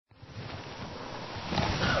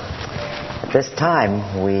this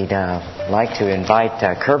time, we'd like to invite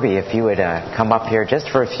Kirby, if you would come up here just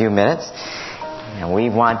for a few minutes. And we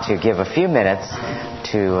want to give a few minutes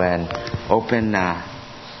to an open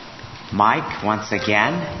mic once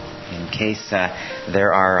again, in case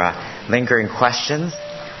there are lingering questions.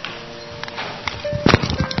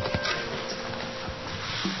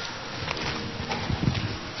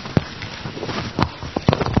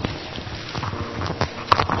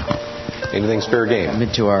 Anything's fair game.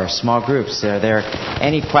 To our small groups, are there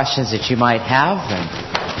any questions that you might have?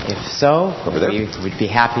 And if so, we'd be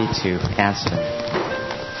happy to answer them.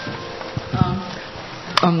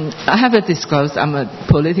 I have to disclose I'm a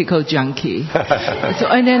political junkie.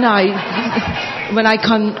 And then when I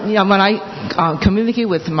communicate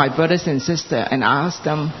with my brothers and sisters and ask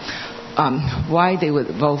them why they would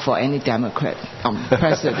vote for any Democrat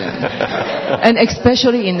president, and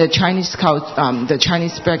especially in the Chinese the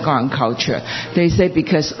Chinese background culture, they say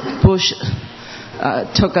because Bush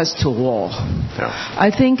took us to war. Yeah.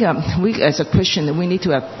 I think we as a Christian we need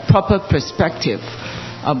to have proper perspective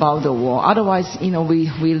about the war. Otherwise,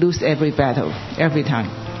 we lose every battle every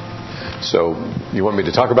time. So you want me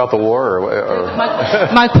to talk about the war, or?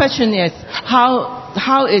 My question is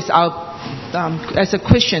how is our as a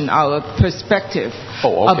Christian, our perspective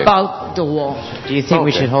about the war. Do you think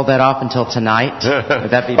we should hold that off until tonight?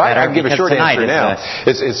 Would that be better? I'll give a short answer now.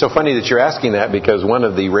 It's so funny that you're asking that, because one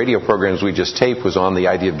of the radio programs we just taped was on the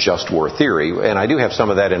idea of just war theory, and I do have some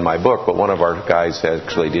of that in my book, but one of our guys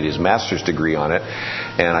actually did his master's degree on it,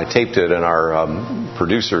 and I taped it, and our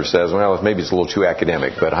producer says, well, maybe it's a little too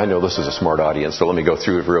academic, but I know this is a smart audience, so let me go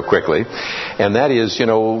through it real quickly. And that is,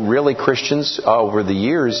 really Christians over the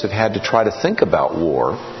years have had to try to think about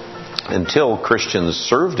war. Until Christians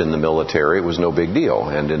served in the military, it was no big deal.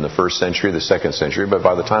 And in the first century, the second century, but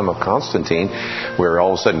by the time of Constantine, where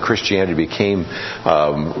all of a sudden Christianity became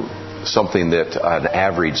something that an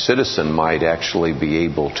average citizen might actually be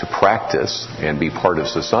able to practice and be part of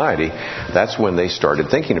society, that's when they started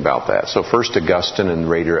thinking about that. So first Augustine and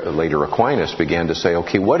later Aquinas began to say,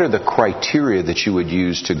 okay, what are the criteria that you would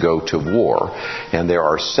use to go to war? And there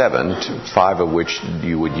are 7, 5 of which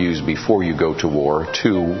you would use before you go to war,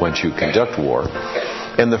 2 once you conduct war.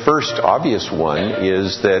 And the first obvious one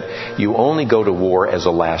is that you only go to war as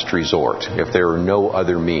a last resort, if there are no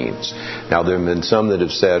other means. Now, there have been some that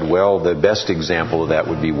have said, well, the best example of that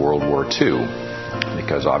would be World War II.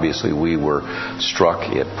 Because obviously we were struck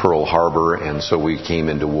at Pearl Harbor, and so we came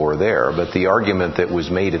into war there. But the argument that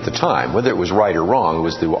was made at the time, whether it was right or wrong, it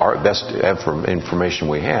was the best information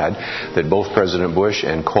we had, that both President Bush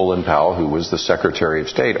and Colin Powell, who was the Secretary of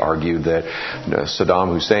State, argued that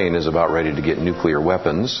Saddam Hussein is about ready to get nuclear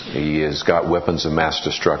weapons. He has got weapons of mass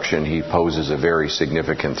destruction. He poses a very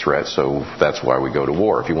significant threat, so that's why we go to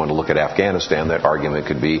war. If you want to look at Afghanistan, that argument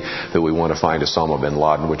could be that we want to find Osama bin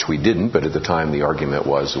Laden, which we didn't, but at the time the argument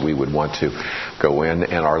was that we would want to go in,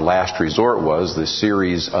 and our last resort was the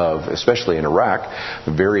series of, especially in Iraq,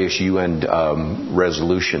 various UN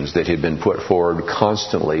resolutions that had been put forward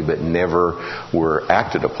constantly but never were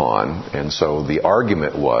acted upon. And so the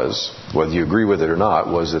argument was, whether you agree with it or not,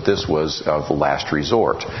 was that this was of last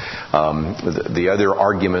resort. The other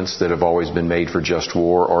arguments that have always been made for just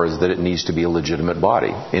war are that it needs to be a legitimate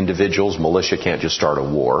body. Individuals, militia can't just start a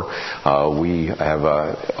war. We have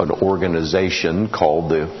an organization called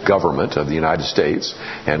the government of the United States,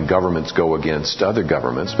 and governments go against other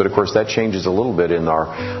governments. But of course that changes a little bit in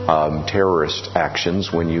our terrorist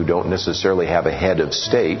actions when you don't necessarily have a head of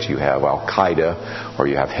state. You have Al-Qaeda or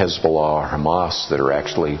you have Hezbollah or Hamas that are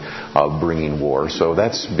actually bringing war. So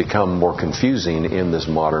that's become more confusing in this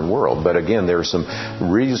modern world. But again, there are some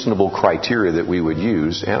reasonable criteria that we would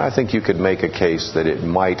use, and I think you could make a case that it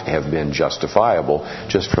might have been justifiable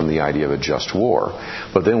just from the idea of a just war.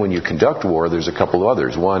 But then when you conduct war, there's a couple of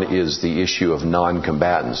others. One is the issue of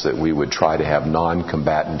non-combatants, that we would try to have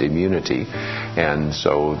non-combatant immunity. And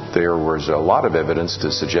so there was a lot of evidence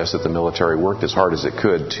to suggest that the military worked as hard as it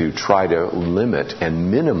could to try to limit and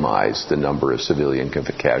minimize the number of civilian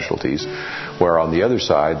casualties, where on the other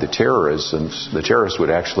side, the terrorists would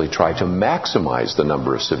actually try to maximize the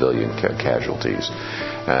number of civilian casualties.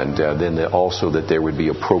 And then also that there would be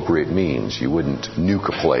appropriate means. You wouldn't nuke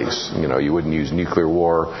a place. You wouldn't use nuclear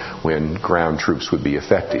war when ground troops would be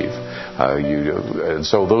effective. And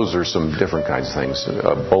so those are some different kinds of things.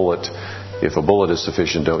 If a bullet is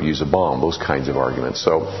sufficient, don't use a bomb. Those kinds of arguments.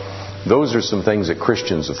 So those are some things that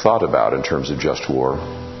Christians have thought about in terms of just war.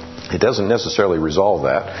 It doesn't necessarily resolve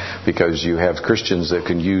that, because you have Christians that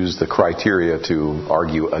can use the criteria to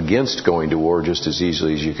argue against going to war just as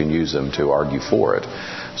easily as you can use them to argue for it.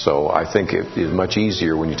 So I think it is much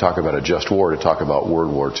easier when you talk about a just war to talk about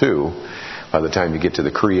World War II. By the time you get to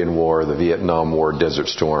the Korean War, the Vietnam War, Desert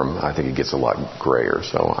Storm, I think it gets a lot grayer.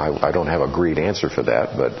 So I don't have a great answer for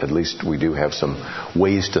that, but at least we do have some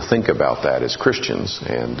ways to think about that as Christians.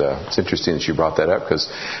 And it's interesting that you brought that up,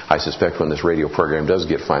 because I suspect when this radio program does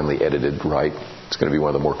get finally edited right, it's going to be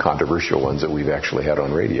one of the more controversial ones that we've actually had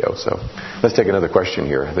on radio. So let's take another question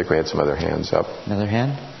here. I think we had some other hands up. Another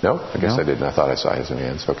hand? No? I guess I didn't. I thought I saw some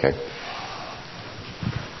hands. Okay.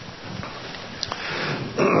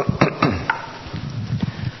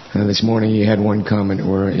 This morning you had one comment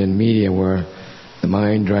where in media where the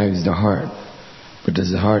mind drives the heart. But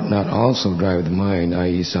does the heart not also drive the mind,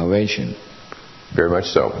 i.e. salvation? Very much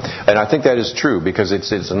so. And I think that is true, because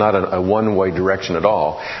it's not a one-way direction at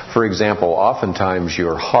all. For example, oftentimes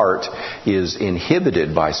your heart is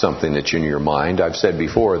inhibited by something that's in your mind. I've said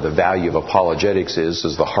before, the value of apologetics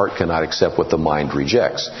is the heart cannot accept what the mind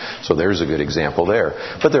rejects. So there's a good example there.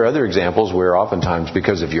 But there are other examples where oftentimes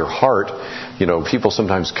because of your heart, people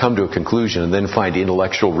sometimes come to a conclusion and then find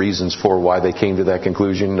intellectual reasons for why they came to that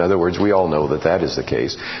conclusion. In other words, we all know that that is the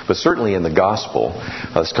case. But certainly in the gospel,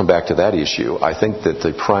 let's come back to that issue. I think that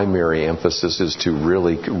the primary emphasis is to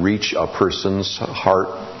really reach a person's heart,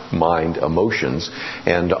 mind, emotions,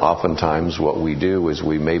 and oftentimes what we do is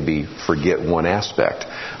we maybe forget one aspect.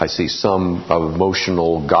 I see some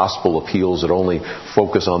emotional gospel appeals that only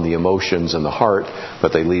focus on the emotions and the heart,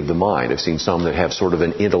 but they leave the mind. I've seen some that have sort of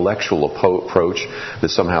an intellectual approach that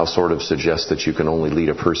somehow sort of suggests that you can only lead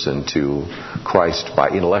a person to Christ by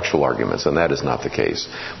intellectual arguments, and that is not the case.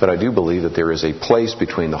 But I do believe that there is a place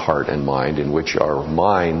between the heart and mind in which our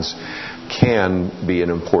minds can be an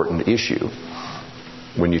important issue.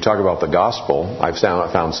 When you talk about the gospel, I've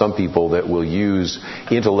found some people that will use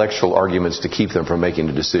intellectual arguments to keep them from making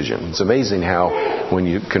a decision. It's amazing how when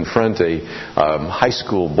you confront a high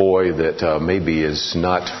school boy that maybe is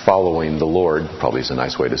not following the Lord, probably is a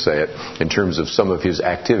nice way to say it, in terms of some of his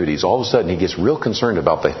activities, all of a sudden he gets real concerned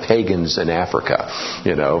about the pagans in Africa,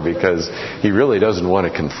 because he really doesn't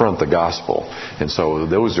want to confront the gospel. And so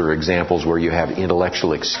those are examples where you have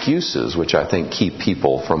intellectual excuses, which I think keep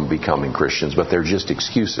people from becoming Christians, but they're just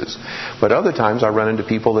excuses. But other times I run into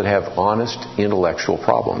people that have honest intellectual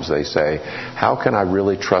problems. They say, how can I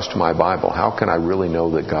really trust my Bible? How can I really know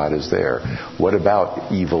that God is there? What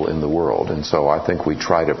about evil in the world? And so I think we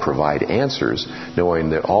try to provide answers, knowing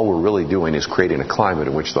that all we're really doing is creating a climate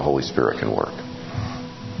in which the Holy Spirit can work.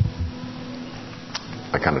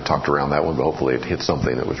 I kind of talked around that one, but hopefully it hit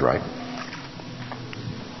something that was right.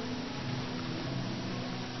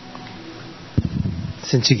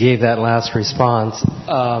 Since you gave that last response,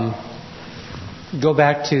 go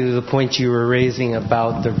back to the point you were raising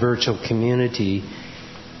about the virtual community.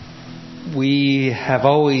 We have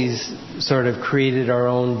always sort of created our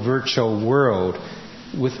own virtual world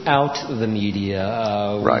without the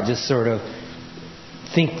media. Right. We just sort of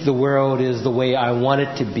think the world is the way I want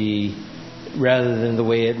it to be rather than the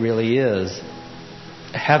way it really is.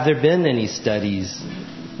 Have there been any studies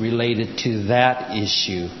related to that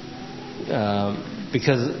issue?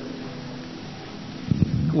 Because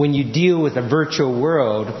when you deal with a virtual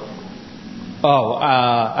world,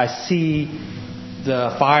 I see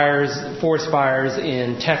the forest fires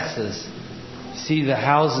in Texas. See the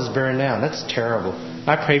houses burn down. That's terrible.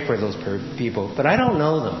 I pray for those people, but I don't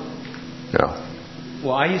know them. Yeah.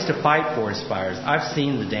 Well, I used to fight forest fires. I've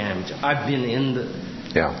seen the damage. I've been in the...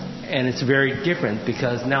 Yeah. And it's very different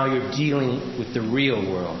because now you're dealing with the real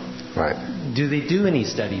world. Right. Do they do any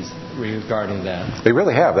studies regarding that? They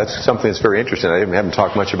really have. That's something that's very interesting. I haven't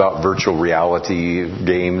talked much about virtual reality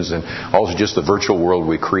games and also just the virtual world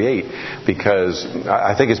we create, because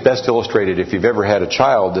I think it's best illustrated if you've ever had a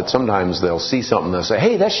child that sometimes they'll see something and they'll say,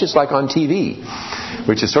 hey, that's just like on TV,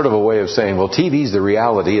 which is sort of a way of saying, well, TV's the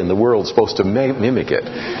reality and the world's supposed to mimic it.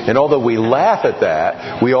 And although we laugh at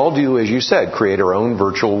that, we all do, as you said, create our own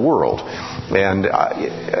virtual world. And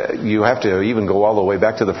you have to even go all the way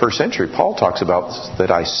back to the first century. Paul talks about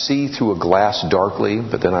that I see through a glass darkly,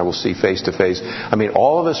 but then I will see face to face. I mean,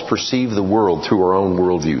 all of us perceive the world through our own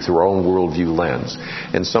worldview, through our own worldview lens.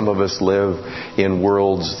 And some of us live in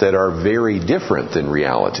worlds that are very different than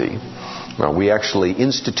reality. Well, we actually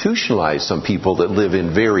institutionalize some people that live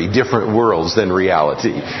in very different worlds than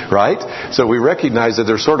reality, right? So we recognize that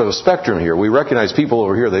there's sort of a spectrum here. We recognize people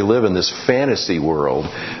over here, they live in this fantasy world.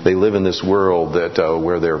 They live in this world that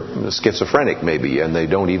where they're schizophrenic maybe, and they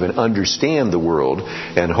don't even understand the world.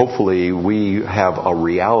 And hopefully we have a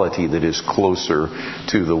reality that is closer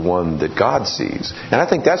to the one that God sees. And I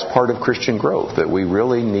think that's part of Christian growth, that we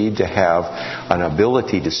really need to have an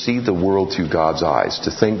ability to see the world through God's eyes,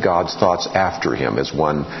 to think God's thoughts after him, as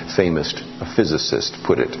one famous physicist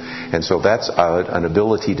put it. And so that's an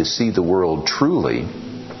ability to see the world truly.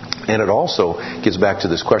 And it also gets back to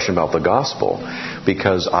this question about the gospel,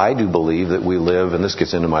 because I do believe that we live, and this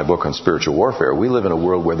gets into my book on spiritual warfare, we live in a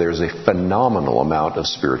world where there's a phenomenal amount of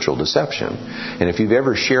spiritual deception. And if you've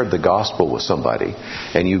ever shared the gospel with somebody,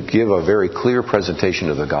 and you give a very clear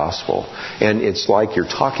presentation of the gospel, and it's like you're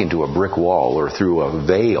talking to a brick wall or through a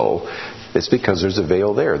veil, it's because there's a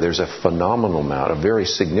veil there. There's a phenomenal amount, a very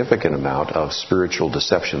significant amount of spiritual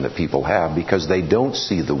deception that people have because they don't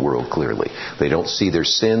see the world clearly. They don't see their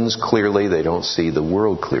sins clearly. They don't see the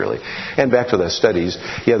world clearly. And back to the studies,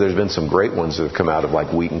 there's been some great ones that have come out of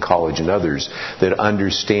like Wheaton College and others that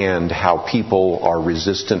understand how people are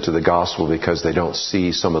resistant to the gospel because they don't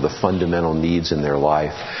see some of the fundamental needs in their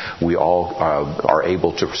life. We all are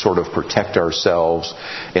able to sort of protect ourselves.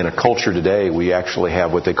 In a culture today, we actually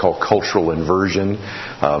have what they call cultural inversion.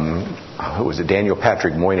 Who was it? Daniel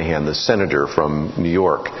Patrick Moynihan, the senator from New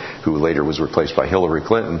York, who later was replaced by Hillary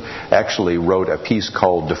Clinton, actually wrote a piece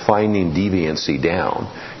called Defining Deviancy Down.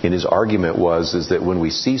 And his argument is that when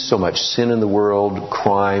we see so much sin in the world,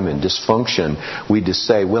 crime and dysfunction, we just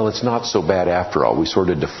say, well, it's not so bad after all. We sort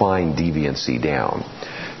of define deviancy down.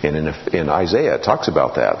 And in Isaiah, it talks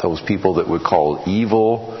about that. Those people that would call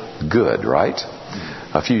evil good, right?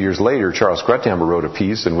 A few years later, Charles Crutthammer wrote a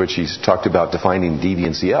piece in which he talked about defining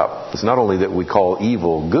deviancy up. It's not only that we call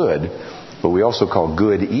evil good, but we also call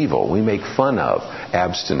good evil. We make fun of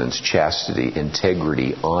abstinence, chastity,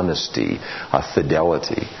 integrity, honesty,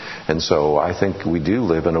 fidelity. And so I think we do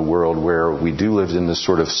live in a world where we do live in this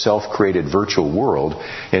sort of self-created virtual world.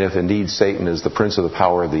 And if indeed Satan is the prince of the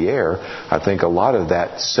power of the air, I think a lot of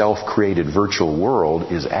that self-created virtual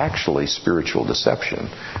world is actually spiritual deception,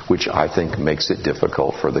 which I think makes it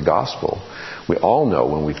difficult for the gospel. We all know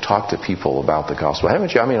when we've talked to people about the gospel,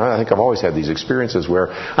 haven't you? I mean, I think I've always had these experiences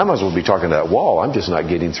where I might as well be talking to that wall. I'm just not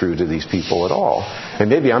getting through to these people at all. And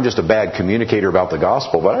maybe I'm just a bad communicator about the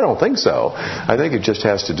gospel, but I don't think so. I think it just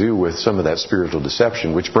has to do with some of that spiritual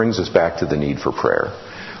deception, which brings us back to the need for prayer.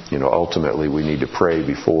 Ultimately we need to pray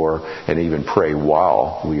before and even pray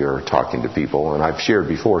while we are talking to people. And I've shared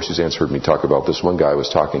before, Suzanne's heard me talk about this one guy I was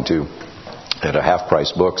talking to at a Half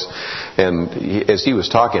Price Books, and as he was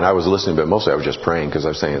talking, I was listening, but mostly I was just praying because I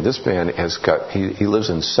was saying, this man he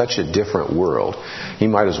lives in such a different world. He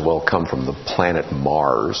might as well come from the planet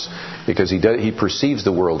Mars, because he perceives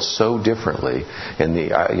the world so differently,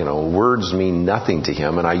 and words mean nothing to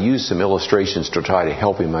him. And I used some illustrations to try to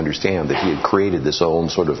help him understand that he had created this own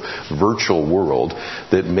sort of virtual world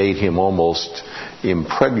that made him almost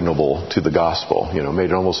impregnable to the gospel,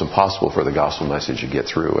 made it almost impossible for the gospel message to get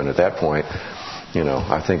through. And at that point,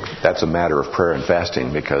 I think that's a matter of prayer and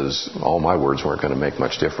fasting, because all my words weren't going to make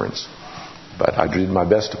much difference. But I did my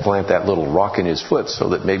best to plant that little rock in his foot so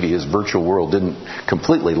that maybe his virtual world didn't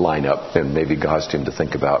completely line up, and maybe caused him to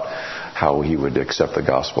think about how he would accept the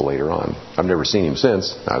gospel later on. I've never seen him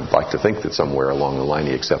since. I'd like to think that somewhere along the line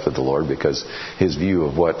he accepted the Lord, because his view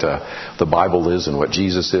of what the Bible is and what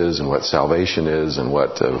Jesus is and what salvation is and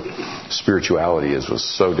what spirituality is was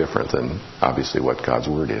so different than obviously what God's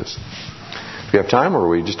Word is. Do we have time, or are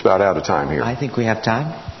we just about out of time here? I think we have time.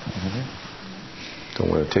 Mm-hmm. Don't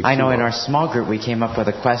want to take I know long. In our small group we came up with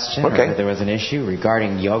a question, okay. or there was an issue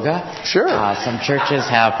regarding yoga. Sure. Some churches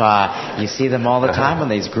have, you see them all the time on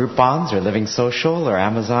these Groupons or Living Social or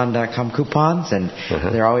Amazon.com coupons, and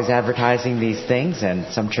they're always advertising these things,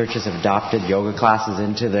 and some churches have adopted yoga classes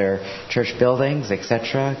into their church buildings,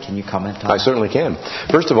 etc. Can you comment on that? I certainly can.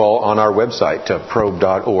 First of all, on our website,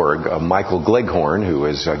 probe.org, Michael Gleghorn, who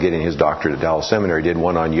is getting his doctorate at Dallas Seminary, did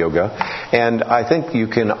one on yoga. And I think you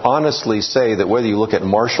can honestly say that whether you look at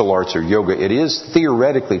martial arts or yoga, it is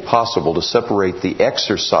theoretically possible to separate the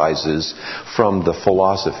exercises from the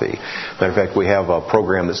philosophy. Matter of fact, we have a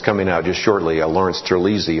program that's coming out just shortly. Lawrence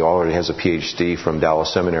Terlizzi already has a PhD from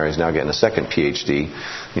Dallas Seminary. He's now getting a second PhD.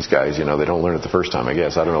 These guys, they don't learn it the first time, I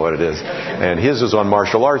guess. I don't know what it is. And his is on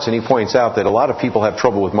martial arts, and he points out that a lot of people have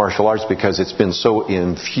trouble with martial arts because it's been so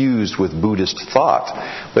infused with Buddhist thought.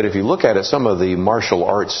 But if you look at it, some of the martial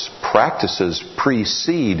arts practices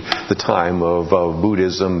precede the time of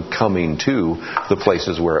Buddhism coming to the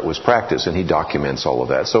places where it was practiced, and he documents all of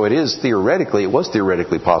that. So it was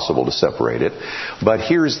theoretically possible to separate it. But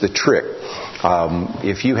here's the trick.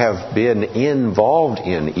 If you have been involved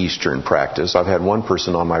in Eastern practice, I've had one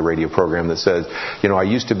person on my radio program that says, I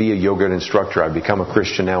used to be a yoga instructor. I've become a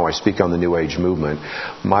Christian now. I speak on the New Age movement.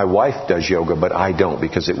 My wife does yoga, but I don't,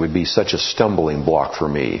 because it would be such a stumbling block for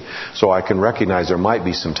me. So I can recognize there might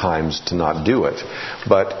be some times to not do it.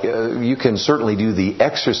 But you can certainly do the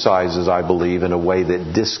exercises, I believe, in a way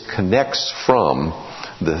that disconnects from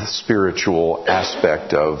the spiritual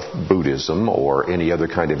aspect of Buddhism or any other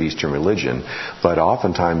kind of Eastern religion, but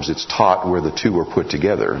oftentimes it's taught where the two are put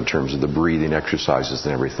together in terms of the breathing exercises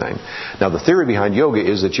and everything. Now, the theory behind yoga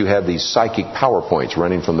is that you have these psychic power points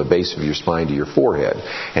running from the base of your spine to your forehead,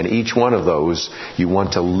 and each one of those you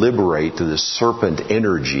want to liberate the serpent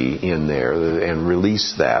energy in there and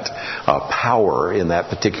release that power in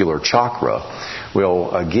that particular chakra.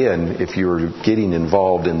 Well, again, if you're getting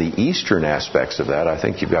involved in the Eastern aspects of that, I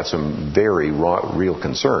think you've got some very real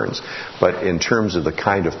concerns. But in terms of the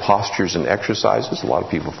kind of postures and exercises, a lot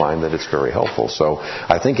of people find that it's very helpful. So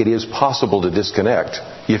I think it is possible to disconnect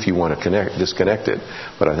if you want to disconnect it.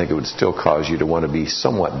 But I think it would still cause you to want to be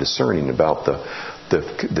somewhat discerning about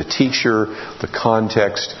the teacher, the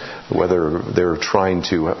context, whether they're trying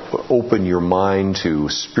to open your mind to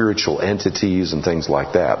spiritual entities and things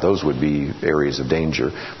like that. Those would be areas of danger.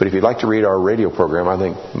 But if you'd like to read our radio program, I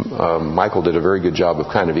think Michael did a very good job of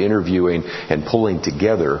kind of interviewing and pulling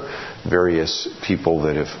together various people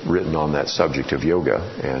that have written on that subject of yoga.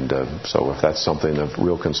 And so if that's something of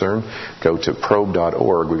real concern, go to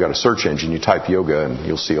probe.org. We've got a search engine. You type yoga and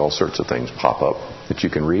you'll see all sorts of things pop up that you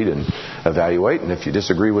can read and evaluate. And if you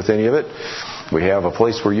disagree with any of it, we have a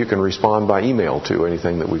place where you can respond by email to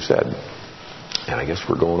anything that we've said. And I guess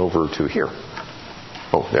we're going over to here.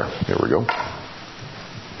 Oh, there we go.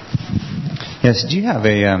 Yes, do you have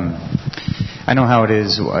I know how it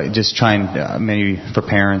is, just trying, maybe for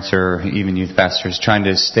parents or even youth pastors, trying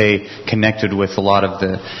to stay connected with a lot of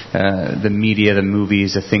the media, the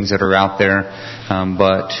movies, the things that are out there,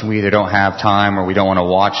 but we either don't have time or we don't want to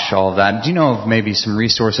watch all of that. Do you know of maybe some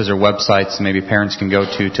resources or websites maybe parents can go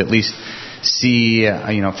to at least see,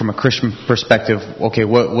 from a Christian perspective, okay,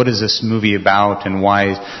 what is this movie about, and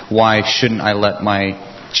why shouldn't I let my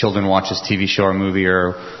children watch this TV show or movie,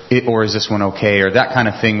 or is this one okay, or that kind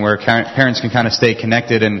of thing, where parents can kind of stay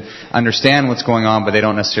connected and understand what's going on, but they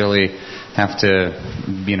don't necessarily have to,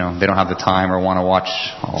 they don't have the time or want to watch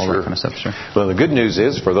all that kind of stuff. Sure. Well, the good news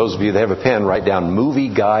is, for those of you that have a pen, write down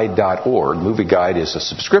movieguide.org. Movie Guide is a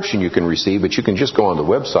subscription you can receive, but you can just go on the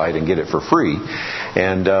website and get it for free.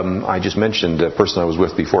 And I just mentioned a person I was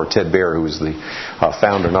with before, Ted Baer, who is the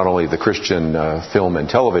founder not only of the Christian Film and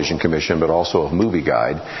Television Commission, but also of Movie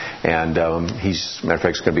Guide. And he's, matter of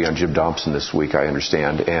fact, going to be on Jim Dobson this week, I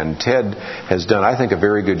understand. And Ted has done, I think, a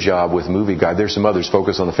very good job with Movie Guide. There's some others.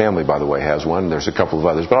 Focus on the Family, by the way, has one. There's a couple of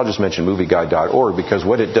others. But I'll just mention movieguide.org, because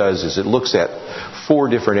what it does is it looks at 4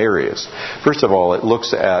 different areas. First of all, it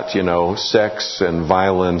looks at, sex and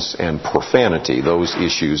violence and profanity, those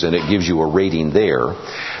issues, and it gives you a rating there.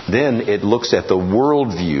 Then it looks at the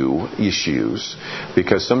worldview issues,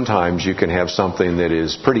 because sometimes you can have something that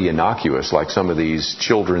is pretty innocuous, like some of these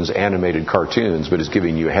children's animated cartoons, but is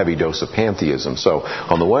giving you a heavy dose of pantheism. So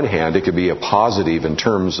on the one hand, it could be a positive in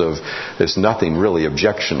terms of there's nothing really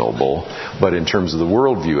objectionable, but in terms of the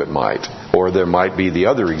worldview it might. Or there might be the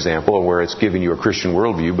other example where it's giving you a Christian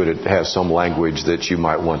worldview, but it has some language that you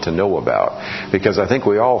might want to know about. Because I think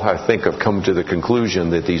we all, have come to the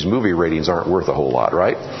conclusion that these movie ratings aren't worth a whole lot,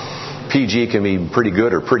 right? PG can be pretty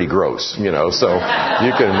good or pretty gross, so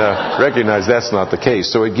you can recognize that's not the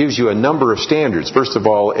case. So it gives you a number of standards, first of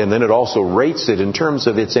all, and then it also rates it in terms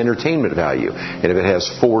of its entertainment value. And if it has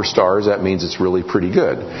 4 stars, that means it's really pretty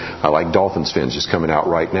good. I like Dolphin's Fins just coming out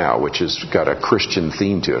right now, which has got a Christian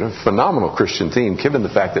theme to it, a phenomenal Christian theme, given the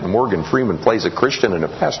fact that Morgan Freeman plays a Christian and a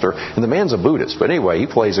pastor, and the man's a Buddhist. But anyway, he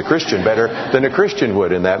plays a Christian better than a Christian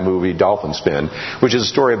would in that movie, Dolphin's Fin, which is a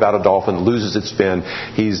story about a dolphin that loses its fin.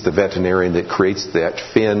 He's the veterinarian that creates that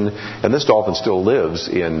fin, and this dolphin still lives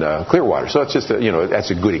in Clearwater. So it's just that's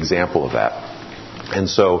a good example of that. And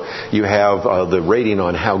so you have the rating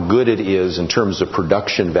on how good it is in terms of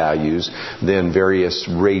production values, then various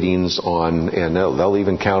ratings on, and they'll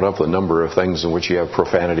even count up the number of things in which you have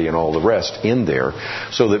profanity and all the rest in there,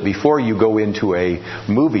 so that before you go into a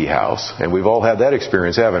movie house, and we've all had that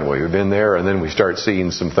experience, haven't we? We've been there, and then we start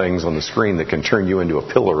seeing some things on the screen that can turn you into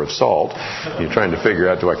a pillar of salt. You're trying to figure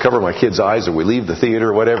out, do I cover my kids' eyes or we leave the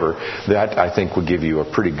theater or whatever? That, I think, would give you a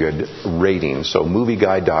pretty good rating. So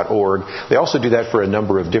movieguide.org. They also do that for a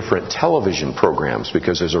number of different television programs,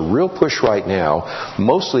 because there's a real push right now,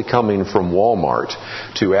 mostly coming from Walmart,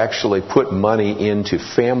 to actually put money into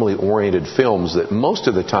family-oriented films that most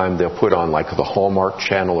of the time they'll put on like the Hallmark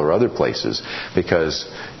Channel or other places, because,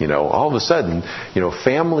 all of a sudden,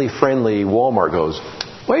 family-friendly Walmart goes,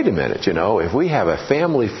 wait a minute, if we have a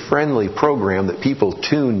family-friendly program that people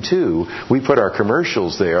tune to, we put our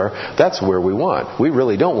commercials there, that's where we want. We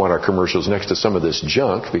really don't want our commercials next to some of this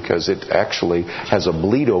junk because it actually has a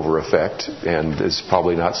bleed-over effect and is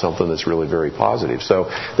probably not something that's really very positive. So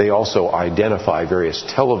they also identify various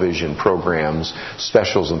television programs,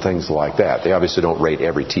 specials, and things like that. They obviously don't rate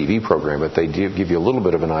every TV program, but they give you a little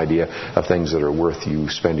bit of an idea of things that are worth you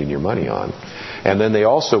spending your money on. And then they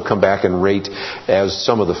also come back and rate, as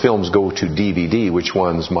some of the films go to DVD, which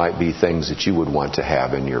ones might be things that you would want to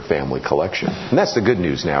have in your family collection. And that's the good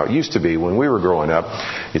news now. It used to be, when we were growing up,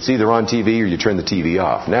 it's either on TV or you turn the TV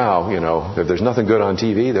off. Now, if there's nothing good on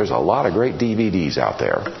TV, there's a lot of great DVDs out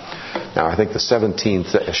there. Now, I think the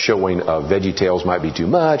 17th showing of VeggieTales might be too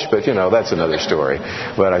much, but, that's another story.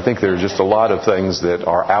 But I think there's just a lot of things that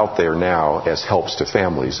are out there now as helps to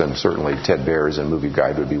families, and certainly Ted Baer's and Movie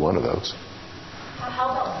Guide would be one of those. How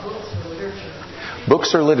about books or literature?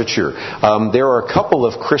 Books or literature. There are a couple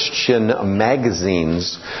of Christian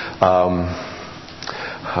magazines.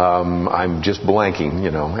 I'm just blanking,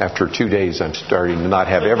 After 2 days, I'm starting to not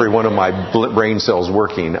have every one of my brain cells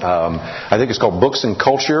working. I think it's called Books and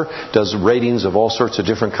Culture. Does ratings of all sorts of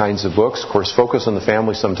different kinds of books. Of course, Focus on the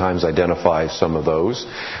Family sometimes identifies some of those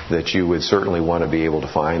that you would certainly want to be able to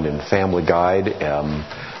find. And Family Guide.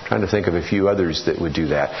 Trying to think of a few others that would do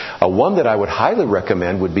that. One that I would highly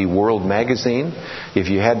recommend would be World Magazine. If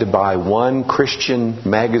you had to buy one Christian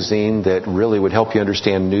magazine that really would help you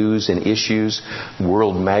understand news and issues,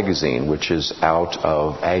 World Magazine, which is out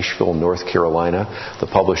of Asheville, North Carolina. The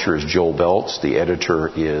publisher is Joel Beltz. The editor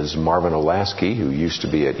is Marvin Olasky, who used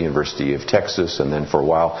to be at University of Texas and then for a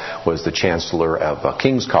while was the chancellor of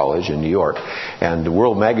King's College in New York. And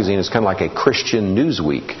World Magazine is kind of like a Christian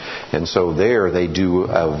Newsweek. And so there they do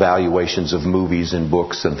evaluations of movies and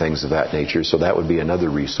books and things of that nature. So that would be another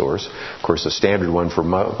resource. Of course, a standard one for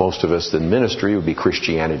most of us in ministry would be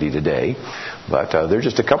Christianity Today. But there are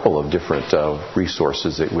just a couple of different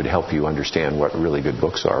resources that would help you understand what really good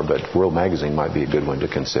books are. But World Magazine might be a good one to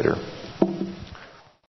consider.